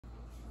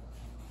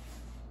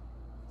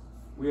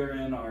We are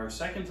in our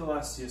second to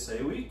last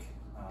CSA week,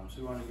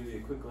 so we want to give you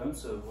a quick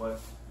glimpse of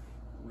what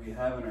we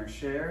have in our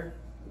share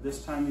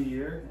this time of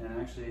year. And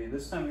actually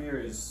this time of year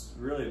is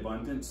really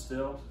abundant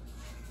still.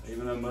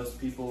 Even though most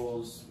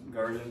people's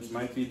gardens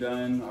might be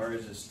done,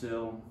 ours is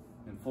still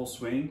in full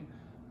swing.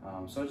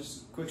 So I'll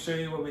just quick show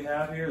you what we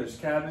have here. There's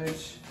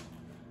cabbage.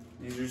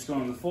 These are just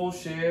going to full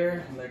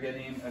share, and they're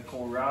getting a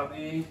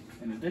kohlrabi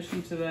in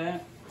addition to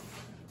that.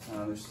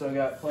 They've still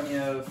got plenty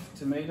of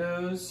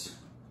tomatoes.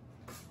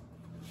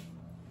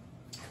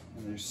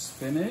 And there's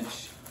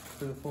spinach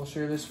for the full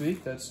share this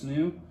week. That's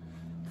new.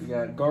 We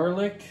got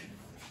garlic,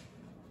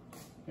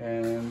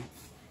 and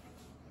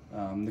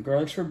the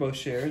garlic's for both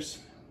shares.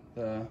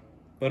 The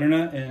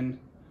butternut and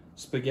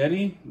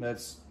spaghetti,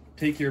 that's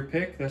take your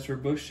pick. That's for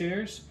both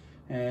shares.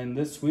 And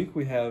this week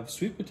we have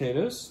sweet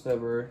potatoes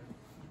that we're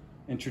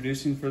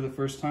introducing for the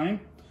first time.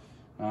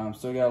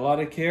 So we got a lot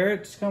of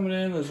carrots coming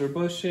in. Those are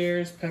both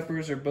shares.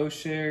 Peppers are both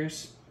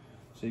shares.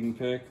 So you can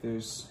pick.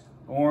 There's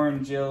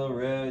orange, yellow,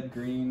 red,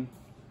 green.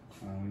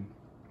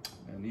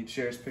 And each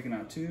share is picking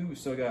out two. We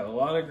still got a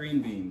lot of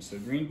green beans. So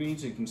green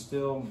beans, you can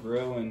still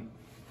grow and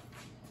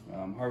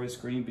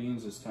harvest green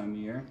beans this time of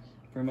year.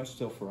 Pretty much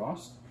still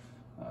frost.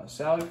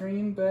 Salad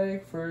green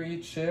bag for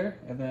each share,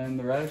 and then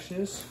the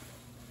radishes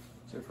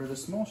are for the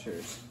small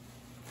shares.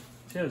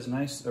 So yeah, there's a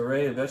nice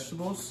array of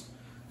vegetables,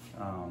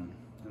 and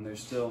there's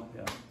still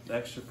the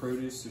extra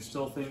produce. There's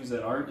still things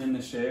that aren't in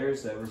the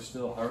shares that we're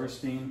still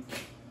harvesting.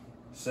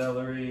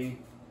 Celery,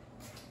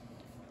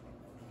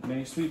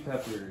 many sweet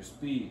peppers,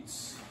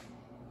 beets,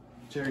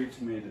 cherry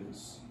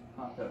tomatoes,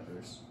 hot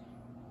peppers.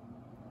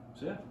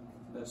 So yeah,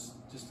 that's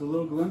just a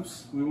little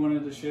glimpse we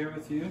wanted to share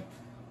with you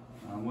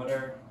what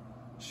our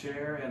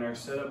share and our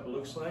setup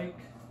looks like.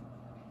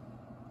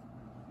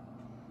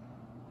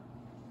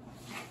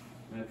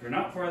 And if you're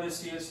not part of the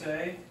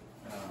CSA,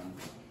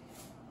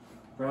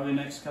 probably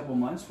next couple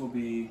months we'll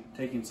be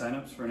taking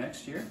signups for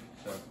next year.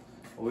 So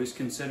always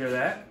consider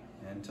that.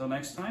 And until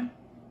next time,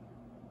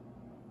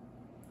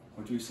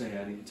 what do you say,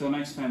 Addie? Until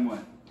next time,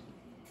 what?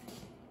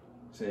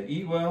 Say,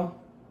 eat well,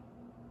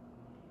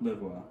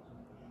 live well.